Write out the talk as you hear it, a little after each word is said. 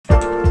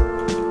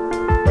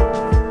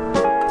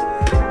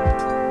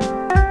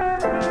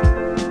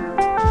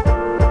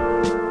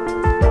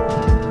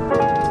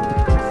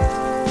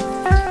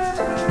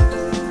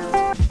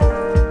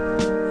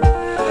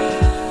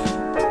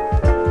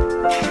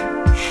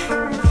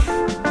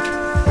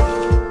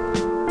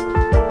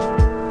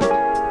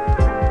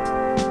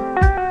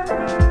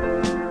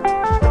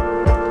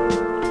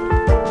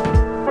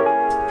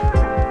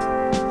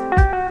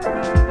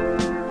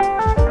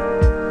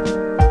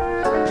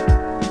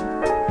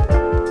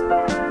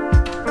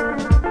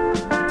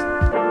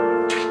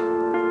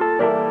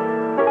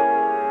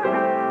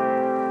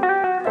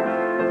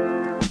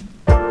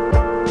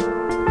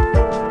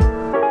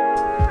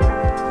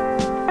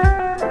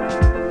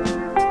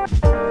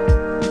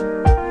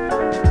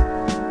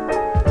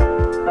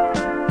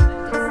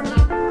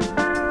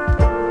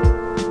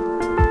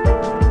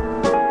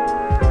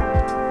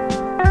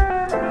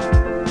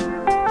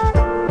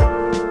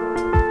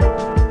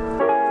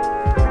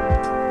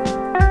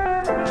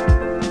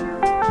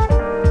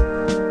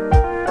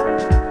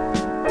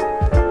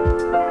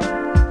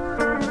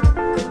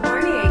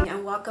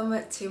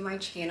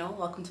channel.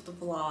 Welcome to the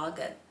vlog.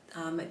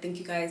 Thank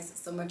you guys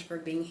so much for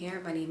being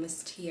here. My name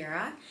is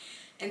Tiara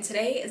and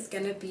today is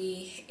gonna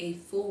be a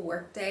full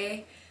work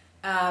day.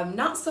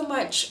 Not so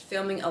much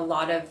filming a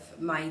lot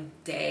of my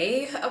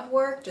day of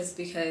work just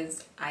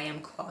because I am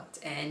clocked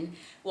in.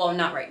 Well,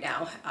 not right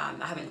now.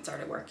 I haven't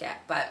started work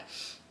yet, but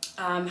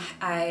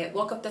I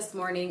woke up this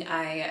morning,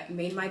 I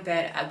made my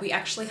bed. We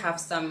actually have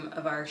some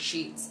of our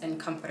sheets and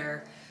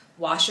comforter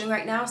washing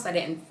right now, so I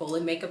didn't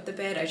fully make up the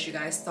bed. As you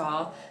guys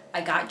saw,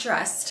 I got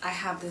dressed. I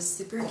have this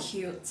super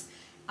cute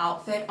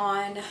outfit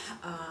on.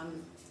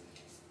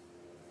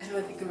 I don't know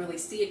if you can really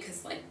see it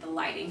because like the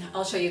lighting.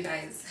 I'll show you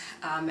guys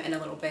in a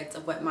little bit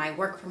of what my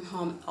work from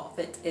home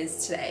outfit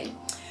is today.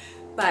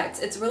 But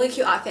it's a really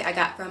cute outfit I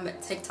got from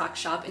TikTok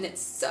shop and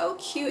it's so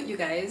cute, you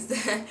guys.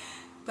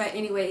 But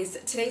anyways,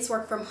 today's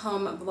work from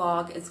home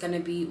vlog is going to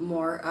be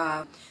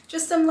more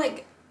just some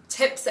like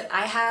tips that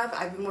I have.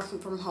 I've been working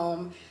from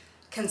home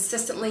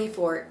consistently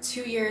for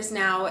 2 years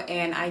now,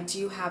 and I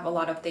do have a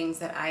lot of things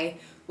that I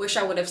wish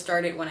I would have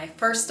started when I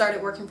first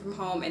started working from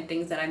home and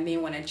things that I may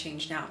want to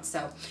change now.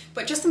 So,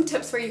 but just some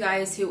tips for you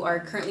guys who are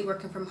currently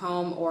working from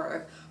home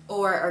or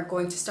are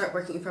going to start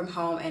working from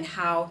home, and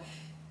how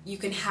you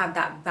can have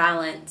that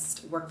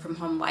balanced work from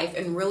home life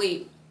and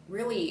really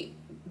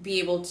be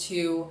able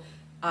to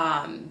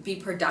be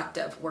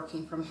productive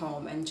working from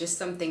home, and just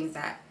some things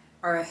that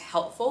are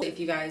helpful if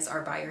you guys are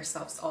by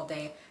yourselves all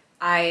day.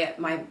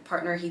 My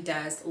partner, he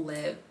does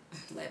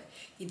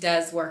he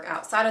does work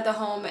outside of the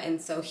home, and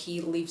so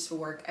he leaves for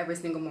work every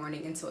single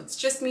morning, and so it's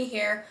just me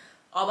here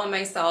all by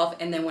myself.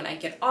 And then when I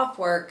get off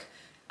work,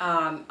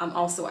 I'm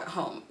also at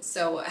home.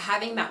 So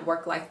having that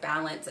work-life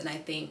balance, and I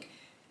think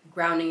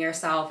grounding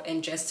yourself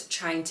and just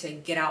trying to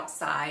get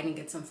outside and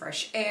get some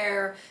fresh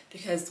air,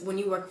 because when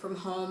you work from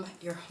home,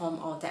 you're home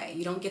all day.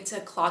 You don't get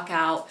to clock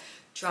out,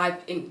 drive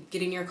and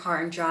get in your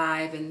car and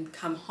drive and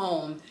come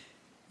home.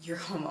 You're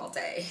home all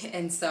day.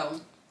 And so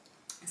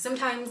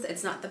sometimes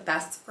it's not the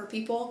best for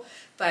people,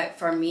 but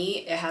for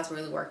me it has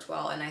really worked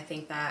well, and I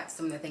think that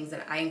some of the things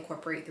that I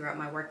incorporate throughout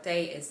my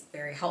workday is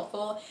very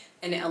helpful,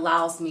 and it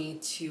allows me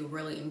to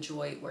really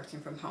enjoy working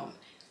from home.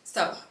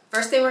 So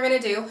first thing we're gonna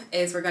do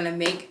is we're gonna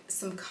make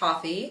some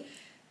coffee,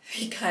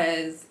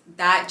 because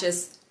that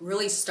just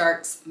really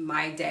starts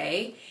my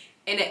day,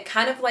 and it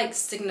kind of like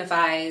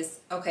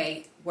signifies,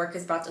 okay, work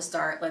is about to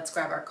start, let's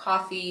grab our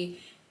coffee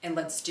and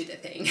let's do the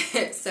thing.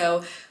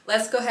 So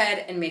let's go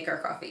ahead and make our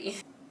coffee.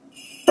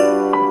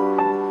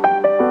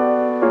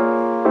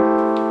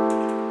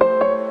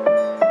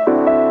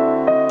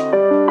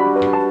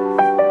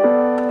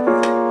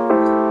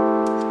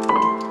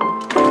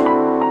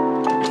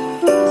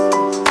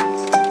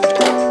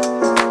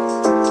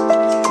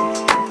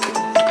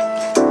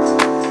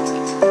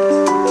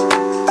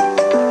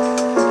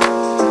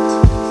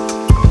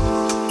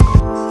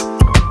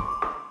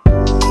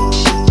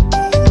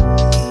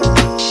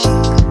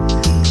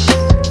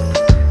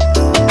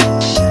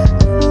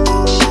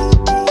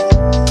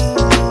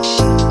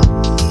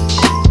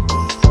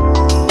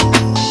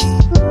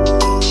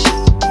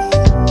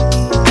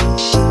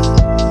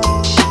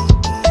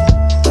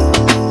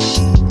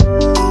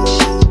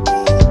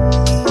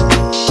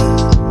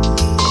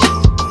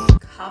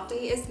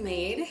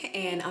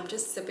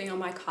 Sipping on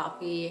my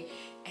coffee,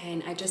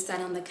 and I just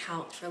sat on the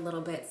couch for a little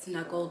bit,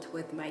 snuggled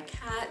with my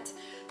cat.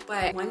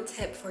 But one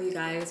tip for you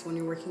guys when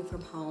you're working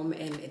from home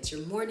and it's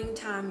your morning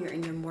time, you're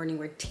in your morning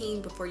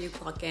routine before you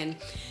clock in,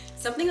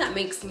 something that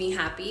makes me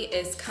happy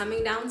is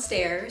coming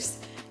downstairs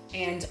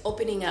and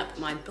opening up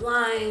my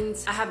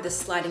blinds. I have this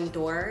sliding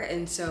door,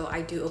 and so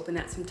I do open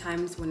that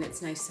sometimes when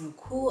it's nice and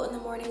cool in the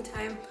morning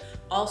time.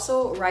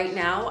 Also, right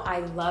now, I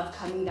love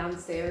coming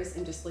downstairs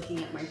and just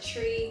looking at my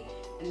tree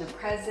and the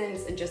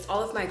presents and just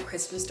all of my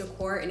Christmas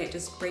decor, and it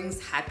just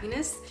brings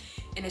happiness.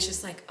 And it's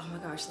just like, oh my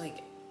gosh, like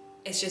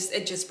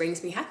it just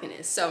brings me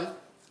happiness. So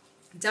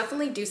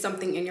definitely do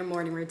something in your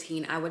morning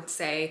routine, I would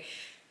say,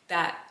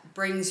 that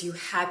brings you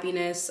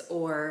happiness,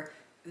 or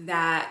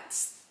that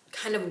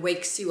kind of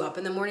wakes you up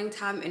in the morning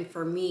time. And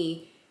for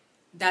me,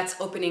 that's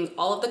opening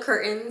all of the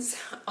curtains,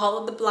 all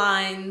of the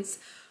blinds,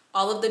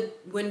 all of the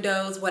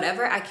windows,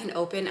 whatever I can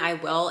open, I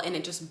will, and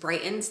it just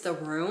brightens the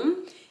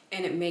room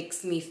and it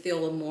makes me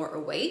feel more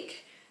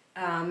awake.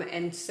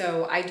 And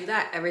so I do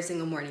that every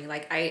single morning.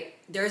 Like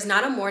there's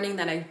not a morning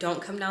that I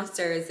don't come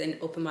downstairs and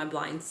open my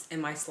blinds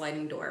and my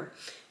sliding door.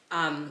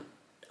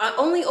 I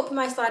only open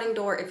my sliding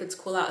door if it's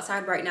cool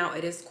outside. Right now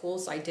it is cool,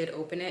 so I did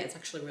open it. It's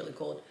actually really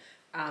cold.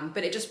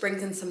 But it just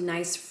brings in some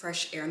nice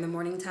fresh air in the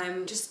morning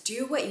time. Just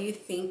do what you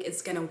think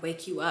is gonna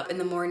wake you up in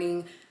the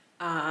morning,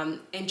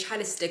 and try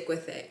to stick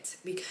with it,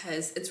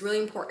 because it's really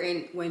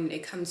important when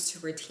it comes to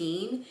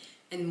routine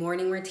and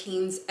morning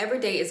routines. Every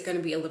day is gonna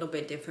be a little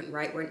bit different,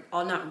 right? We're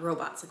all not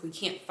robots. Like we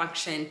can't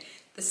function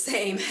the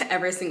same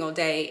every single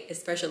day,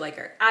 especially like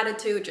our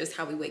attitude, just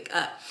how we wake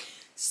up.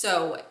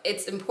 So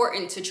it's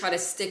important to try to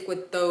stick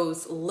with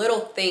those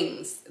little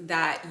things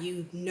that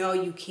you know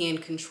you can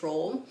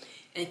control,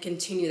 and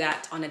continue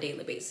that on a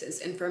daily basis.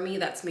 And for me,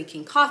 that's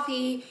making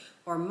coffee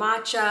or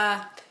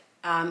matcha,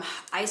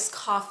 iced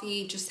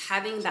coffee, just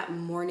having that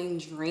morning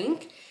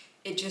drink,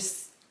 it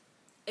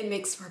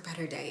makes for a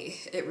better day.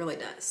 It really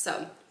does.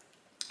 So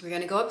we're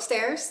gonna go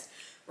upstairs.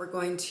 We're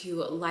going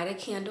to light a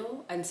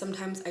candle, and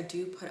sometimes I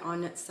do put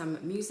on some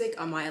music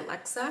on my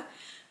Alexa,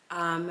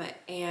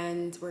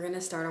 and we're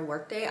gonna start our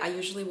workday. I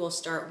usually will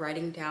start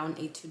writing down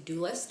a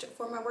to-do list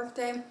for my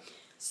workday.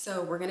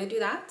 So we're gonna do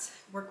that,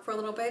 work for a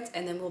little bit,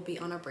 and then we'll be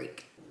on our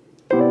break.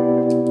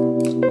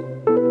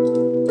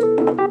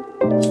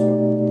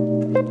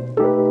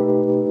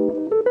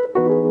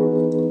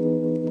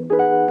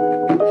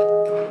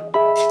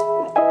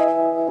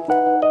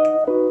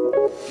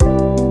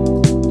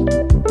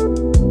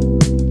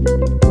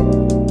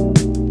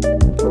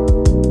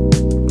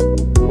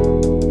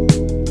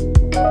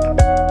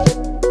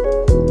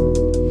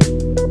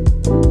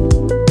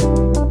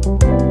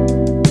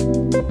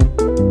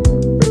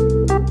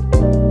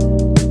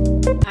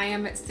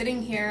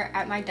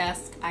 At my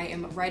desk, I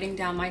am writing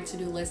down my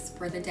to-do list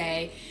for the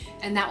day,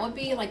 and that would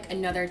be like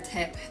another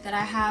tip that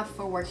I have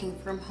for working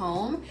from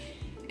home,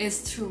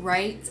 is to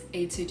write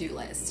a to-do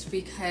list,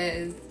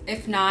 because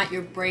if not,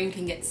 your brain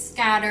can get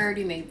scattered,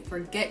 you may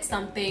forget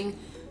something.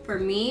 For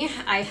me,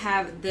 I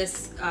have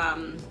this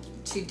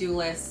to-do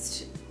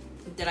list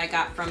that I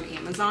got from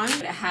Amazon.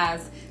 It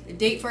has the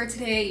date for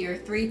today, your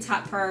 3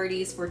 top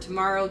priorities for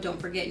tomorrow, don't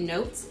forget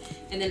notes,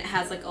 and then it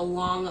has like a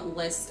long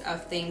list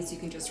of things you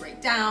can just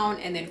write down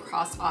and then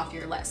cross off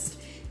your list.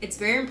 It's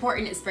very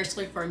important,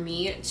 especially for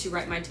me, to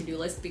write my to-do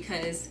list,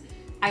 because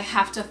I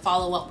have to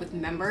follow up with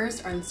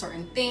members on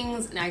certain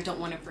things and I don't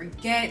want to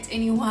forget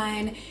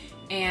anyone,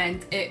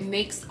 and it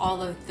makes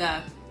all of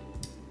the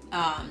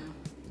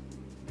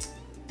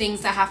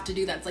things I have to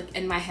do that's like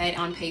in my head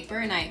on paper,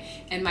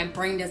 and my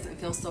brain doesn't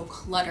feel so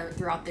cluttered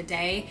throughout the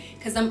day,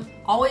 because I'm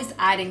always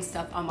adding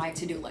stuff on my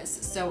to-do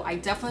list. So I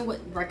definitely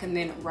would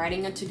recommend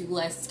writing a to-do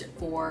list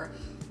for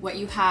what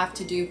you have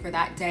to do for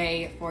that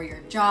day for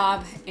your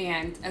job,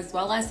 and as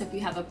well as if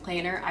you have a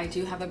planner. I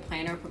do have a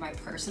planner for my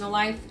personal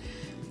life.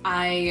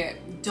 I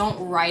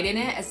don't write in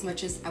it as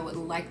much as I would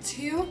like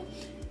to.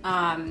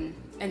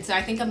 And so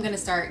I think I'm gonna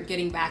start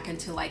getting back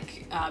into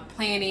like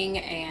planning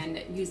and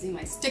using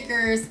my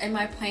stickers in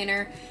my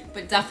planner,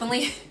 but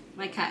definitely,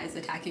 my cat is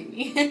attacking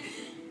me.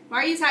 Why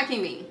are you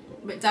attacking me?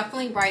 But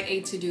definitely write a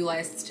to-do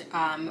list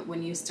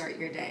when you start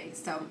your day.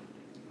 So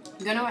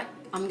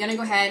I'm gonna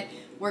go ahead,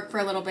 work for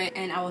a little bit,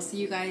 and I will see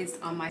you guys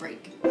on my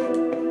break.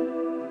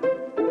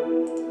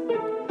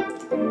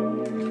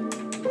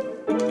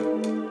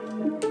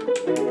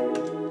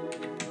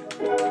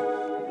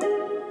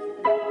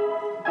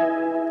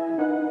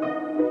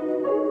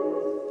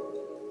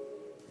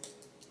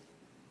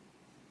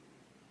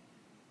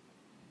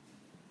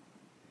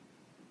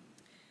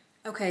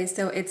 Okay,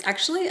 so it's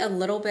actually a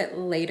little bit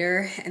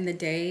later in the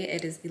day.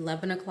 It is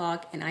 11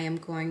 o'clock and I am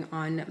going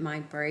on my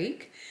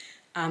break.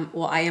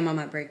 Well, I am on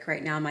my break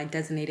right now, my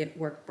designated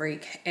work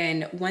break.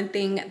 And one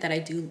thing that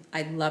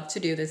I love to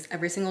do this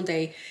every single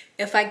day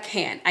if I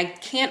can. I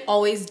can't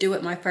always do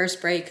it my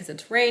first break because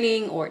it's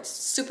raining or it's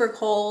super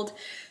cold.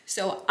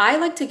 So I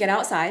like to get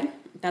outside.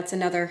 That's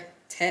another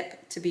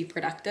tip to be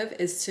productive,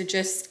 is to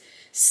just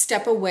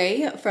step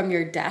away from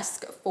your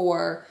desk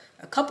for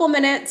a couple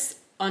minutes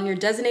on your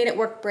designated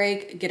work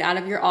break. Get out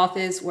of your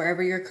office,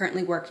 wherever you're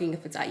currently working.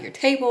 If it's at your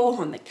table,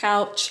 on the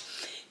couch,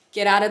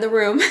 get out of the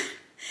room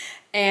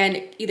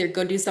and either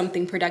go do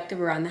something productive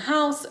around the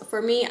house.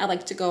 For me, I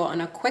like to go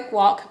on a quick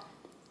walk.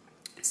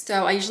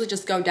 So I usually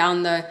just go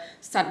down the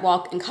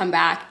sidewalk and come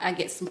back. I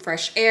get some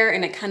fresh air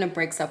and it kind of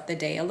breaks up the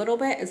day a little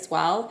bit as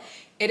well.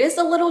 It is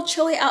a little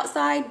chilly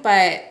outside,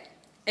 but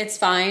it's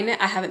fine.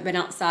 I haven't been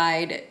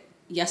outside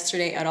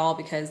yesterday at all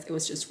because it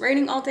was just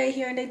raining all day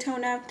here in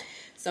Daytona.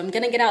 So I'm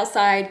gonna get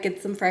outside,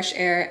 get some fresh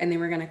air, and then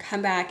we're gonna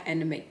come back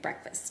and make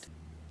breakfast.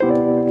 I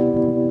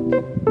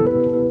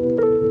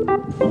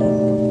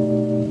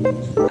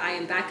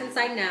am back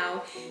inside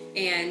now,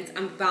 and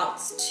I'm about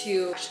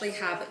to actually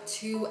have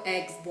 2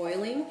 eggs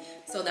boiling.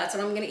 So that's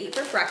what I'm gonna eat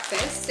for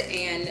breakfast,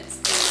 and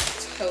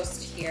some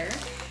toast here.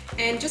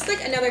 And just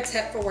like another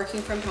tip for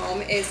working from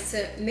home is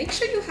to make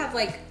sure you have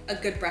like a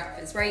good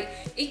breakfast, right?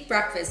 Eat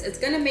breakfast. It's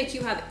gonna make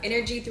you have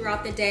energy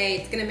throughout the day.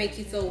 It's gonna make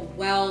you feel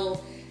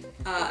well.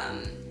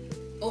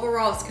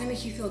 Overall, it's gonna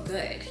make you feel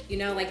good. You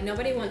know, like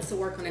nobody wants to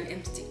work on an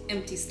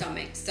empty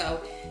stomach.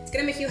 So it's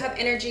gonna make you have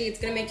energy, it's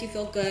gonna make you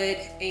feel good,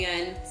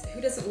 and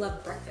who doesn't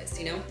love breakfast,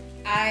 you know?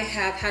 I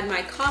have had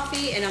my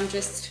coffee and I'm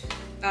just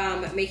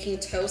making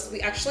toast.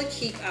 We actually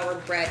keep our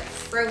bread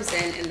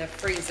frozen in the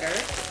freezer.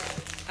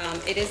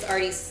 It is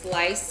already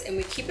sliced and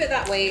we keep it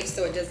that way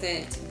so it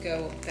doesn't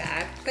go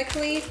bad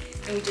quickly,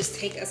 and we just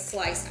take a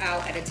slice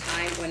out at a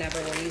time whenever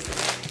we're using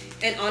it.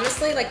 And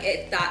honestly, like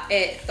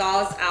it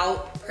thaws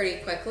out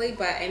pretty quickly,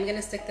 but I'm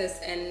gonna stick this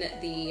in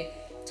the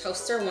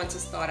toaster once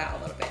it's thawed out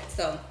a little bit.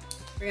 So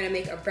we're gonna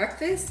make our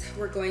breakfast.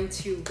 We're going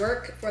to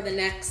work for the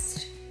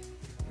next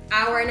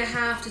hour and a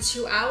half to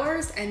 2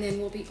 hours, and then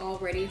we'll be all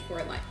ready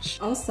for lunch.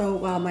 Also,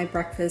 while my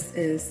breakfast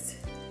is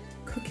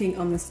cooking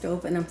on the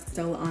stove and I'm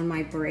still on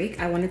my break,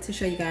 I wanted to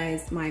show you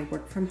guys my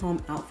work from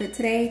home outfit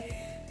today.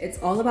 It's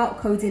all about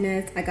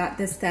coziness. I got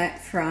this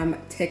set from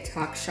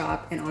TikTok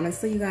shop, and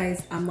honestly, you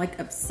guys, I'm like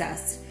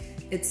obsessed.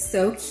 It's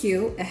so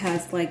cute. It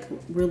has like a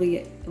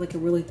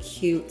really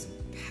cute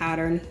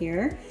pattern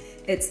here.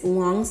 It's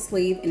long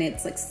sleeve and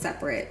it's like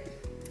separate.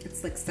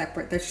 It's like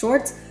separate. The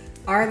shorts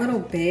are a little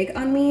big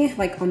on me,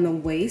 like on the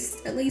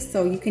waist at least,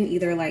 so you can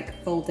either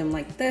like fold them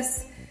like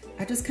this.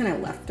 I just kind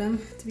of left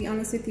them, to be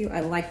honest with you. I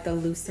like the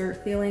looser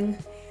feeling.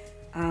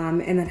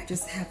 And then I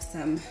just have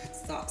some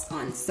socks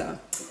on. So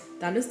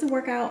that is the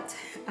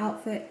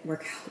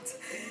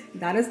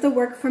That is the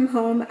work from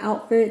home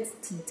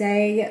outfit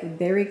today.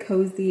 Very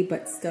cozy,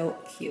 but still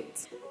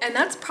cute. And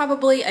that's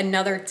probably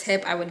another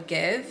tip I would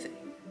give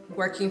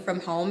working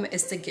from home,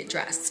 is to get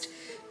dressed.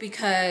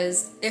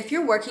 Because if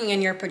you're working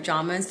in your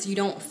pajamas, you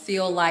don't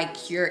feel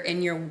like you're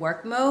in your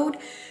work mode.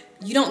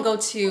 You don't go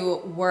to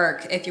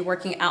work if you're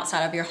working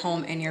outside of your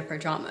home in your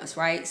pajamas,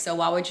 right? So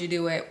why would you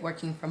do it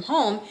working from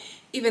home,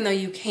 even though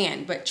you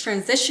can? But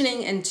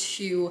transitioning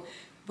into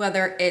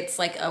whether it's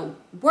like a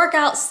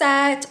workout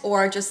set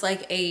or just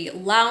like a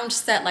lounge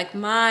set like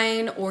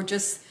mine, or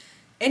just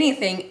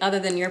anything other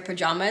than your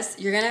pajamas,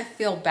 you're gonna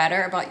feel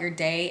better about your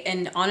day.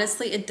 And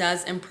honestly, it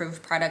does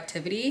improve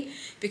productivity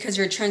because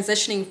you're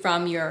transitioning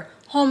from your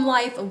home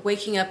life of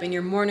waking up in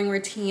your morning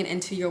routine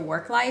into your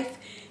work life.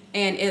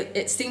 And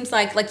it seems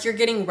like you're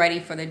getting ready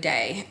for the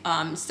day.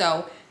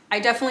 So I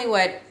definitely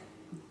would,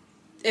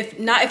 if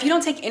you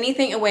don't take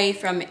anything away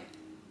from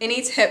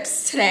any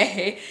tips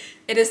today,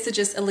 it is to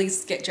just at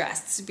least get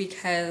dressed,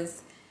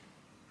 because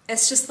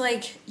it's just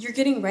like you're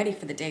getting ready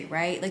for the day,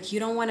 right? Like you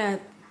don't want to,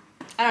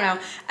 I don't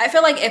know. I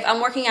feel like if I'm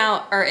working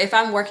out or if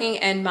I'm working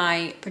in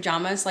my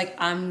pajamas, like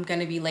I'm going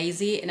to be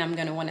lazy and I'm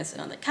going to want to sit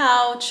on the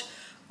couch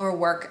or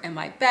work in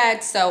my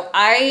bed. So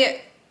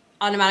I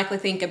automatically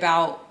think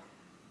about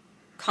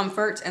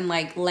comfort and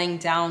like laying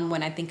down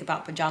when I think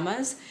about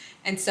pajamas.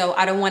 And so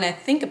I don't want to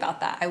think about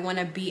that. I want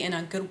to be in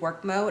a good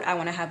work mode. I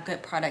want to have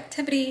good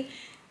productivity,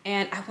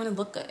 and I want to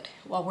look good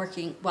while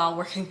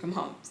working from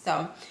home.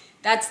 So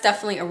that's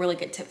definitely a really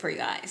good tip for you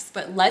guys.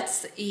 But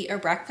let's eat our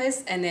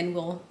breakfast and then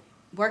we'll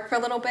work for a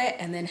little bit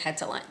and then head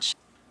to lunch.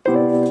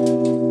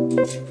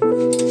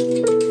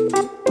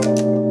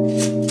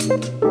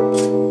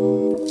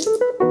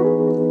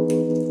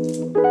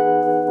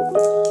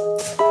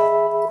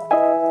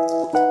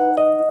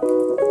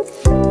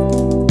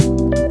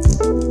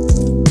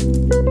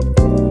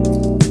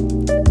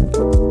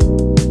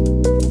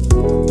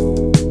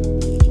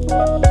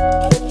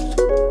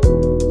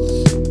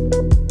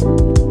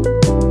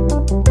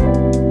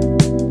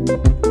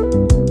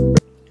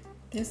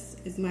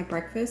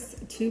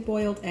 Breakfast, 2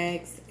 boiled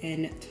eggs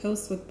and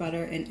toast with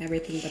butter and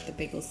everything but the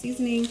bagel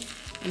seasoning,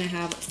 and I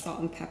have salt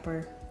and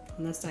pepper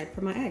on the side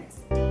for my eggs.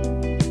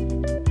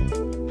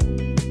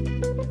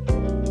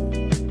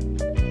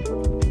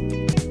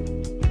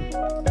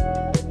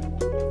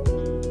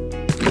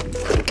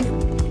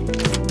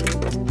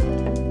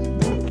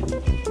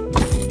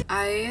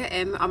 I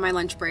am on my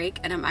lunch break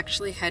and I'm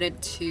actually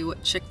headed to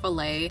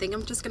Chick-fil-A. I think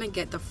I'm just gonna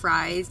get the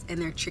fries and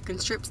their chicken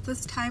strips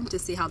this time to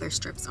see how their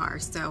strips are.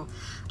 So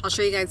I'll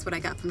show you guys what I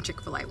got from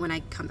Chick-fil-A when I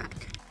come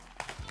back.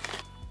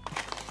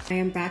 I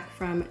am back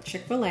from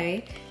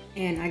Chick-fil-A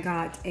and I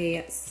got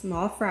a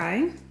small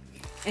fry.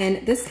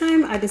 And this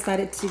time I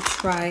decided to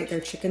try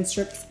their chicken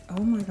strips.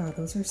 Oh my God,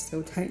 those are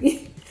so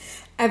tiny.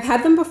 I've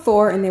had them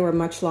before and they were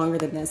much longer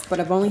than this, but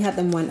I've only had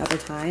them one other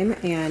time.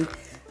 And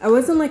I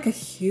wasn't like a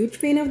huge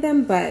fan of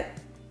them, but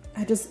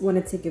I just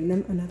wanted to give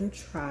them another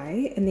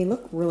try, and they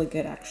look really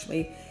good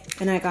actually.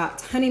 And I got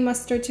honey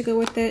mustard to go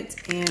with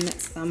it and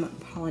some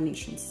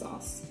Polynesian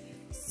sauce.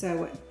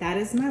 So that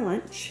is my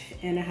lunch,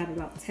 and I have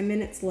about 10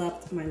 minutes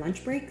left of my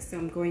lunch break. So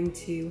I'm going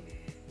to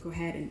go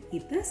ahead and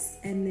eat this,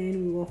 and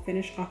then we will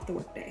finish off the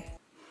workday.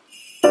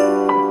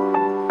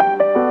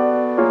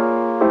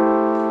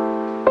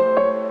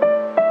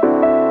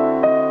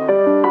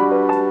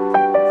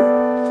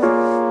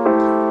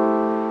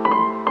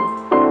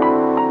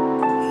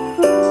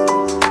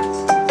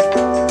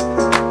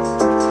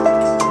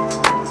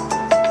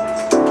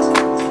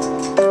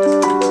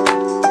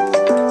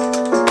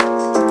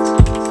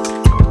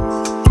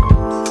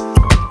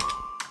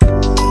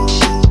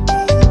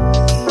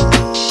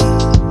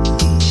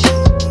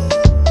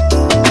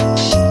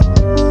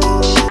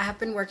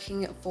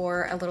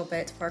 For a little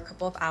bit, for a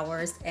couple of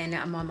hours, and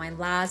I'm on my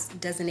last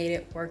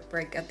designated work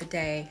break of the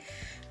day.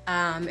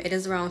 It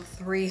is around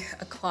 3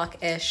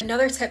 o'clock-ish.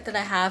 Another tip that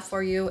I have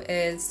for you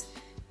is,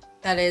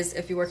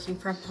 if you're working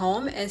from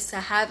home, is to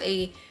have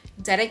a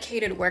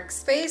dedicated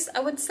workspace. I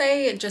would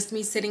say just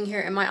me sitting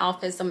here in my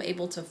office, I'm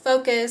able to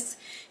focus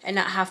and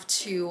not have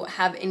to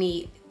have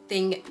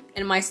anything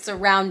in my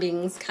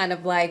surroundings kind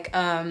of like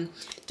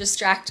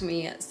distract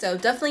me. So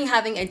definitely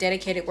having a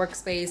dedicated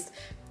workspace.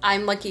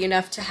 I'm lucky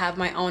enough to have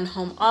my own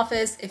home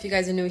office. If you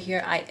guys are new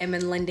here, I am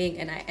in lending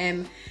and I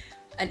am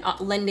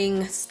a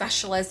lending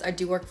specialist. I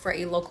do work for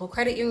a local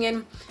credit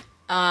union,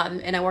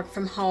 and I work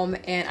from home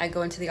and I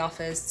go into the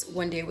office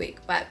 1 day a week.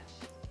 But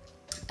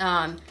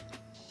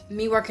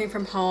me working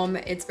from home,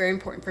 it's very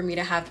important for me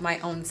to have my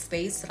own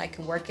space that I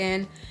can work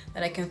in,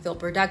 that I can feel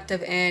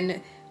productive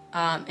in.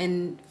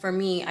 And for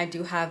me, I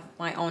do have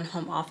my own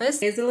home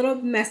office. It's a little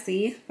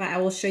messy, but I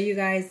will show you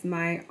guys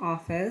my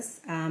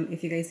office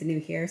if you guys are new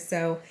here.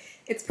 So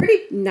it's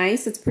pretty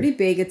nice. It's pretty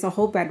big. It's a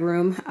whole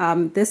bedroom.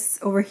 This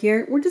over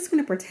here, we're just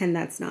gonna pretend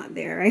that's not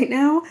there right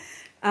now.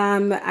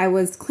 I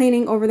was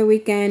cleaning over the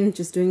weekend,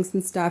 just doing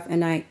some stuff,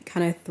 and I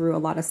kind of threw a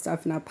lot of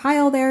stuff in a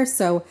pile there.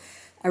 So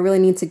I really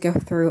need to go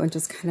through and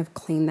just kind of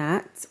clean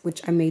that,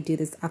 which I may do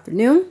this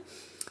afternoon.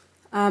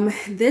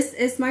 This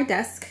is my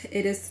desk.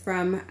 It is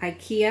from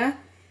IKEA.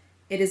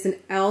 It is an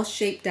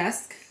L-shaped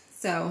desk,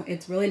 so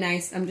it's really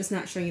nice. I'm just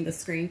not showing you the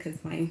screen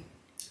because my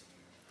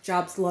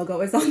jobs logo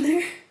is on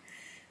there.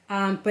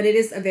 But it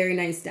is a very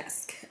nice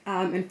desk.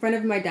 In front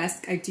of my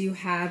desk, I do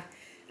have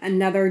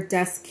another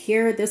desk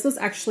here. This was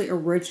actually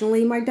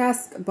originally my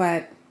desk,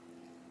 but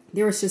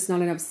there was just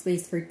not enough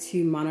space for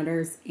 2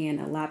 monitors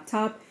and a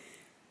laptop.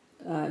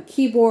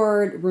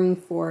 Keyboard, room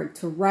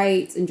to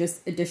write, and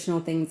just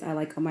additional things I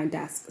like on my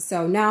desk.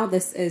 So now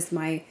this is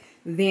my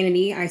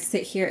vanity. I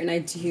sit here and I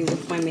do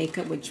my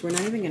makeup, which we're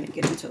not even going to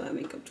get into that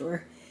makeup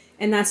drawer.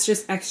 And that's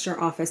just extra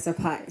office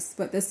supplies.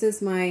 But this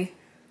is my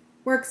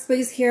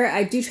workspace here.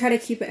 I do try to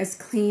keep it as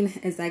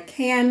clean as I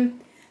can.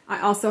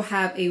 I also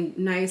have a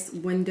nice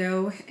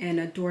window and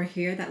a door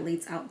here that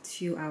leads out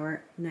to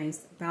our nice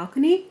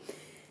balcony.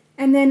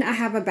 And then I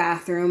have a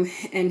bathroom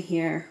in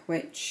here,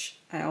 which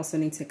I also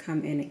need to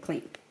come in and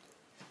clean.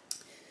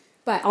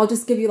 But I'll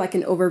just give you like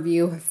an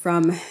overview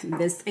from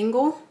this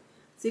angle.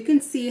 So you can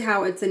see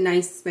how it's a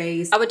nice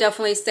space. I would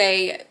definitely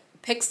say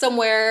pick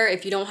somewhere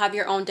if you don't have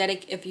your own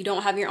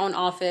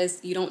office,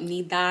 you don't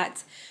need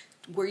that,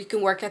 where you can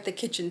work at the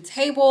kitchen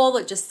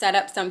table. Just set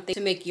up something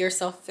to make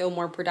yourself feel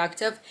more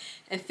productive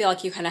and feel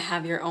like you kind of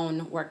have your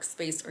own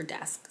workspace or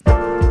desk.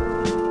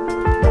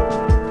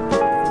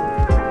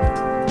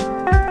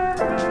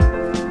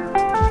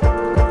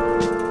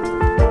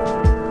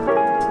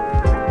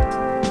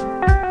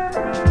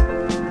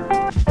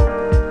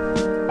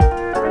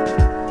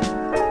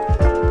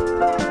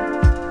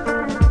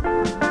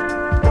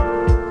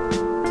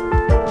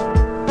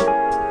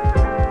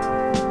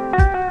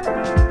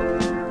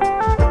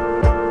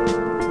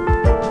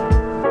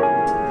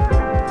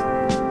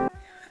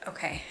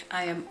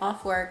 I am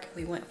off work.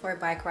 We went for a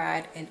bike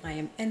ride and I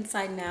am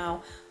inside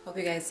now. Hope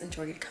you guys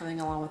enjoyed coming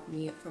along with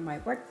me for my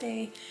work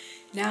day.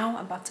 Now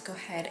I'm about to go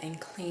ahead and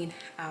clean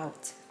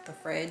out the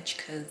fridge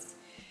because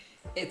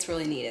it's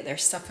really needed.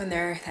 There's stuff in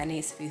there that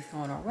needs to be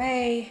thrown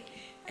away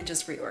and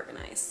just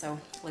reorganized. So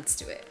let's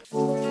do it.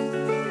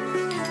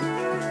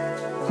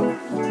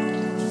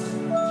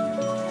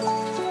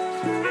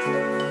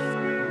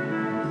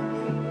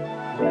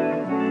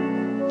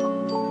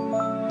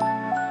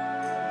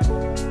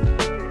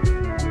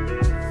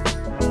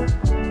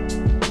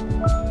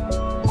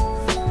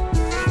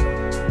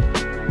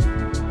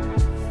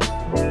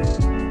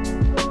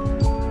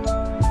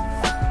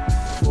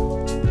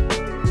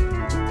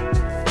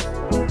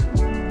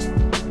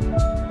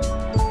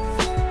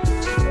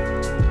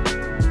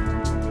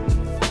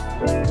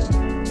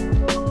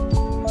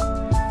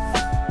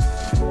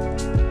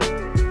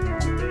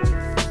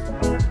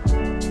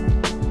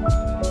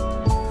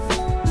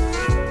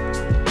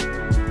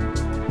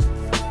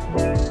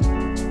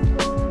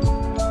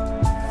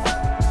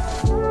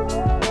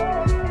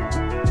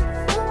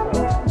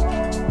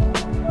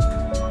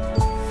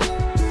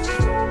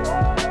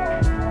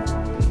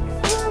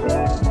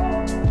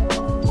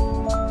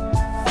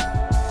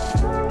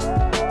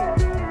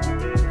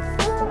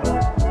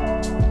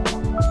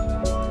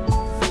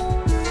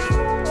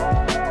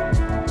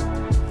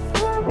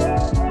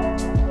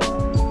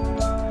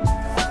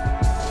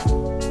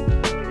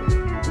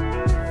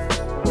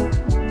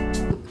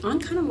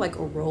 Like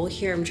a roll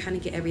here. I'm trying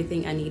to get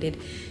everything I needed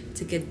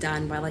to get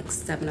done by like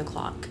 7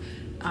 o'clock.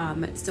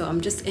 So I'm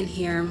just in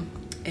here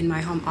in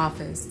my home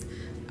office,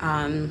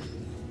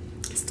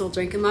 still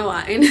drinking my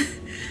wine.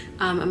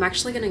 I'm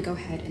actually gonna go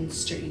ahead and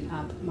straighten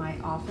up my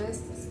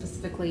office,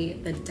 specifically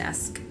the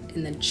desk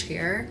and the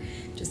chair,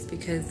 just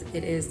because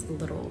it is a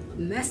little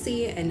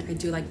messy and I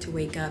do like to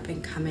wake up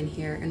and come in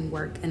here and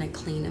work in a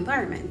clean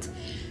environment.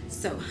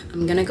 So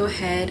I'm gonna go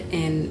ahead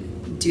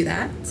and do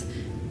that.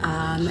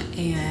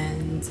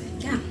 And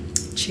yeah,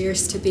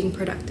 cheers to being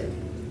productive.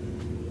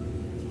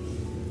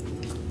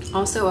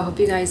 Also, I hope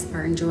you guys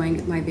are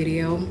enjoying my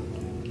video.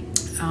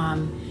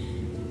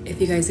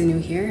 If you guys are new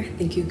here,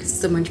 thank you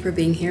so much for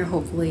being here.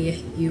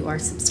 Hopefully you are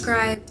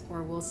subscribed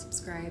or will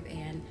subscribe,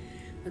 and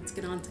let's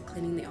get on to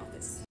cleaning the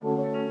office.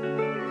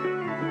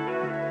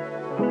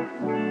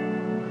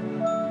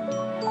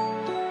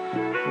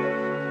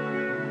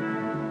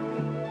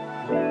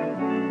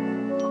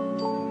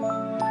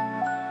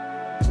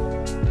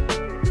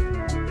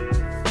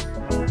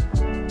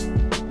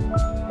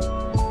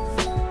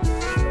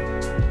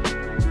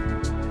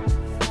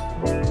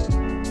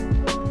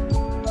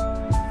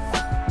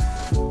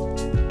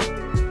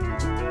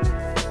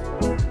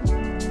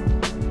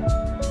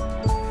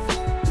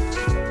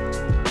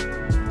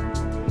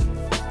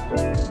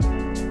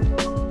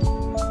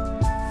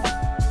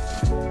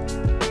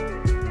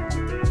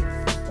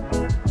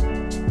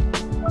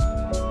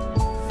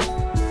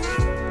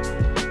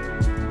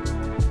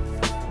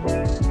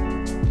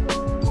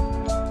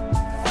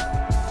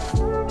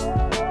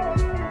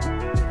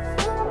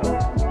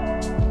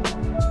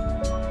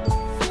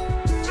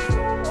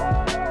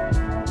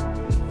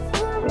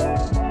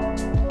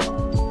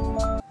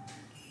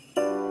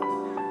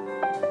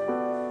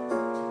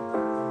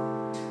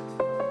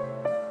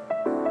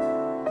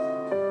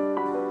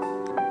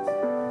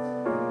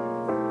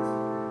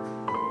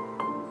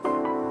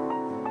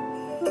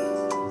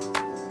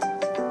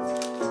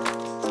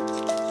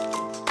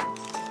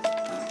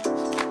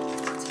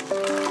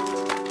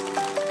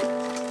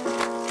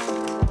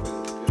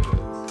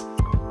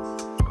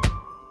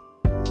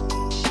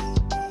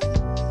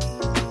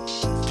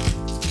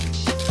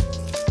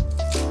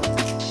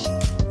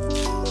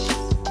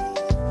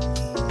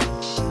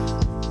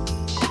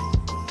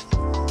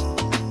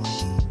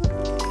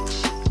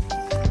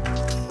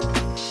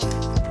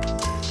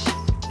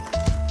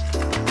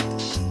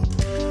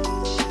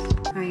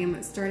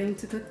 going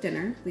to cook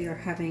dinner. We are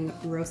having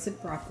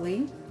roasted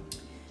broccoli.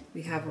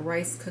 We have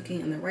rice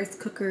cooking in the rice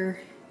cooker.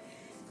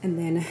 And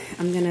then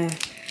I'm gonna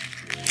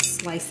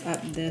slice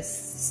up this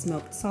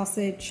smoked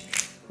sausage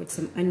with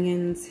some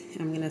onions.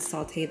 I'm gonna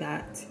saute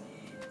that,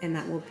 and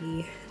that will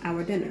be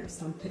our dinner.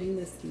 So I'm putting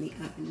this in the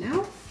oven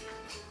now.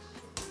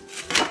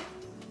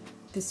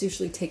 This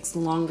usually takes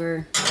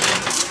longer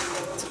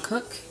to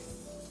cook.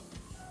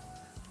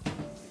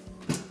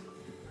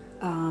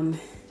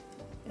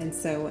 And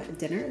so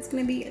dinner is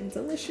gonna be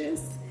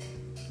delicious.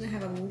 I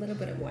have a little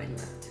bit of wine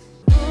left.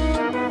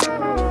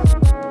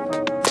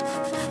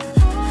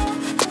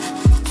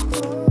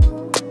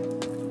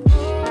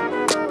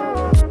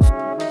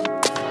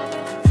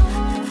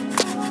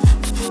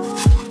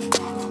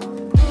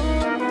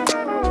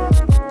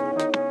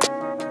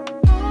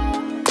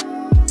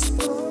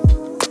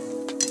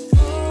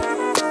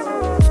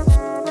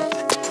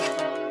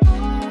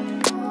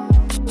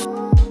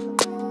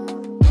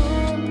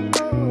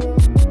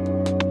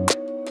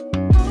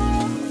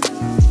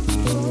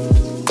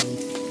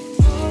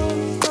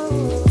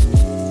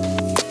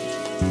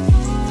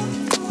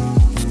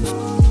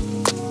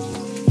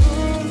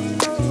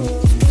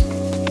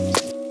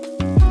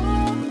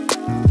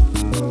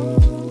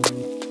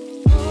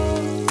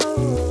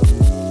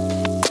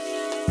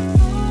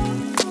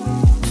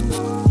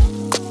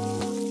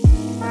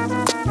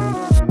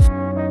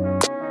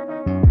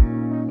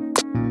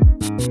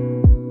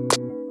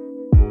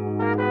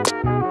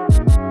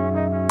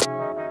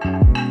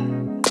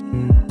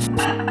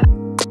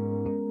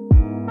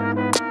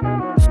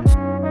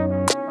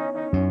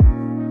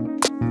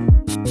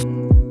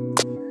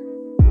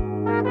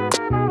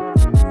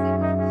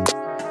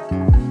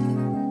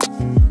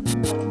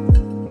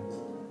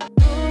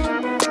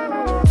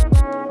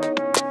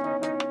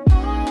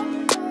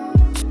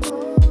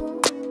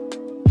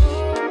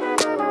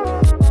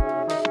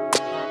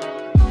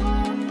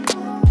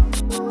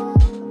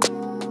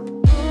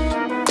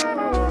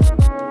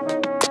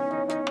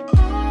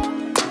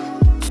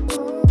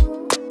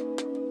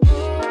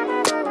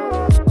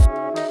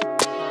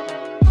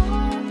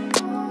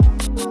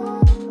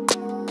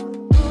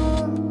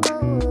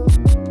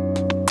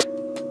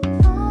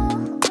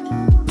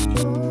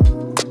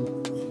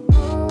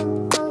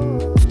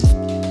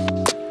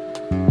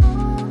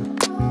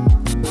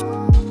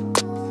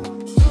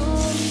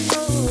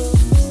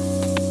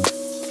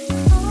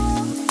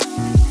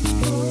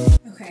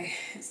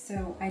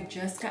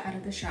 Just got out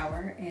of the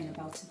shower and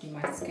about to do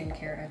my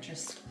skincare. I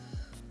just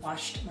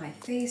washed my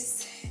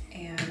face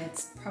and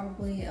it's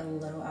probably a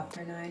little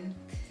after 9.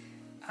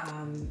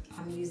 I'm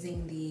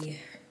using the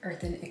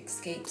Earth &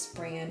 Escapes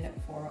brand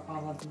for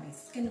all of my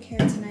skincare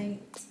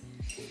tonight.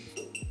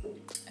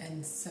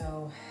 And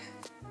so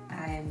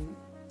I'm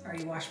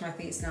already washed my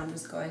face. Now I'm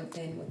just going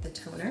in with the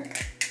toner.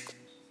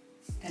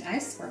 And I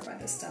swear by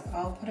this stuff.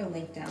 I'll put a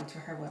link down to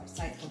her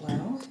website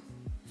below.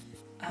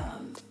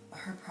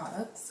 Her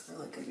products are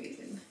like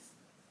amazing.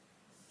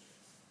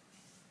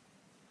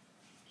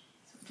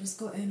 So just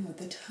go in with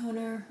the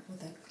toner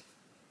with a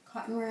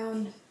cotton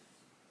round.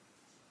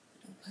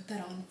 I'll put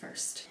that on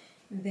first.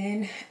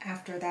 Then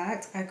after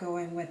that, I go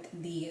in with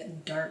the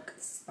dark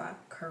spot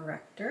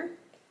corrector.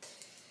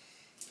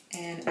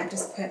 And I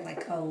just put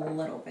like a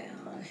little bit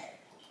on.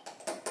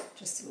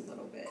 Just a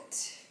little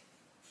bit.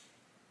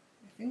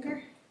 My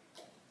finger.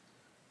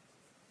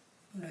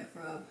 When I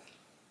rub.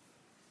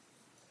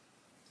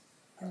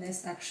 And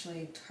this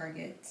actually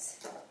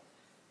targets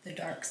the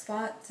dark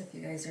spots if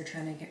you guys are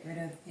trying to get rid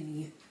of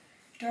any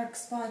dark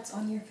spots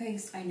on your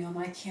face. I know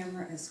my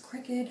camera is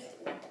crooked,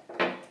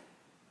 but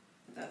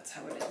that's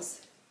how it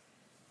is.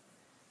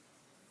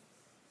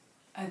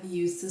 I've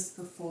used this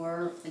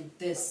before, like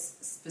this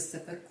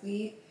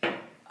specifically,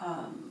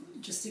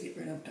 just to get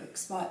rid of dark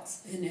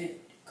spots, and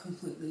it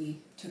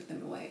completely took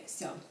them away.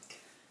 So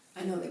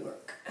I know they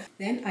work.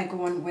 Then I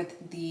go on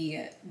with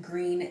the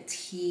green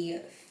tea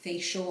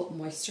facial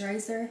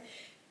moisturizer,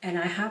 and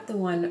I have the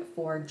one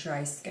for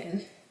dry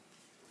skin.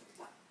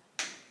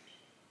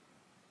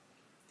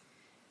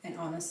 And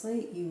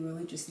honestly, you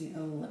really just need a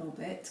little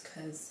bit,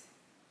 because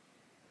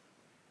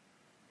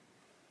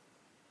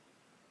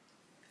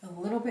a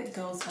little bit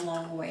goes a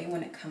long way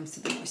when it comes to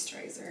the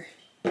moisturizer.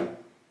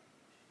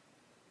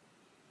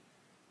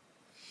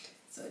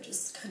 So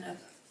just kind of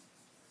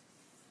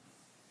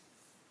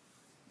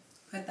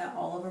put that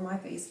all over my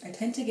face. I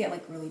tend to get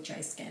like really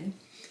dry skin.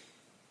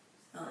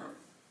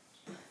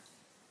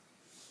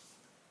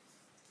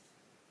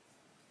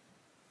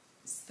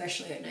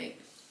 Especially at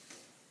night.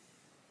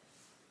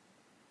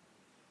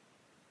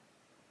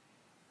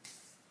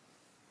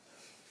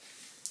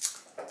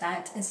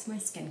 That is my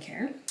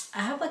skincare. I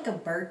have like a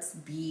Burt's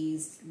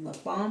Bees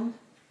lip balm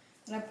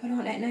that I put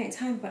on at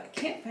nighttime, but I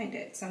can't find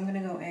it. So I'm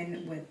gonna go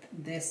in with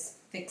this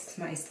Fix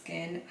My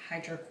Skin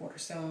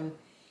Hydrocortisone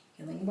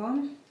Healing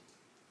Balm.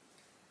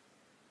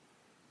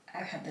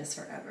 I've had this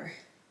forever.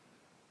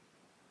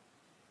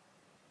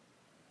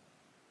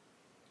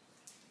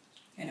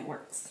 And it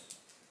works.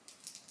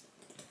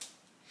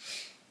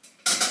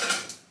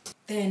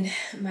 Then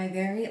my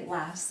very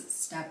last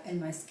step in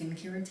my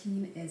skincare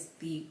routine is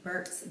the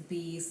Burt's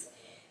Bees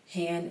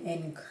Hand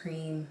and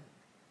Cream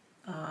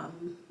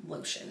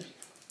lotion.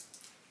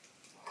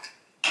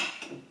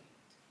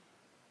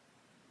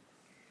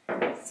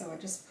 So I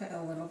just put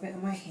a little bit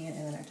on my hand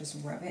and then I just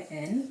rub it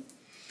in,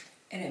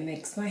 and it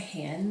makes my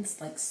hands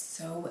like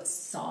so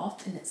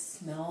soft and it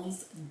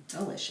smells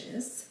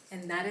delicious.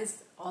 And that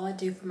is all I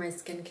do for my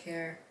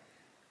skincare.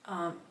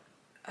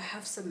 I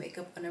have some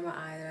makeup under my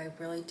eye that I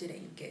really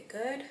didn't get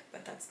good,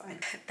 but that's fine.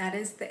 That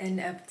is the end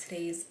of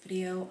today's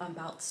video. I'm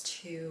about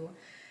to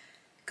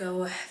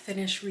go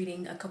finish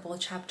reading a couple of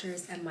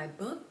chapters in my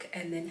book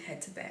and then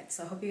head to bed.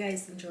 So I hope you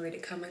guys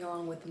enjoyed coming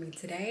along with me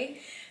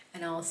today,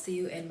 and I'll see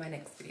you in my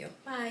next video.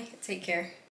 Bye. Take care.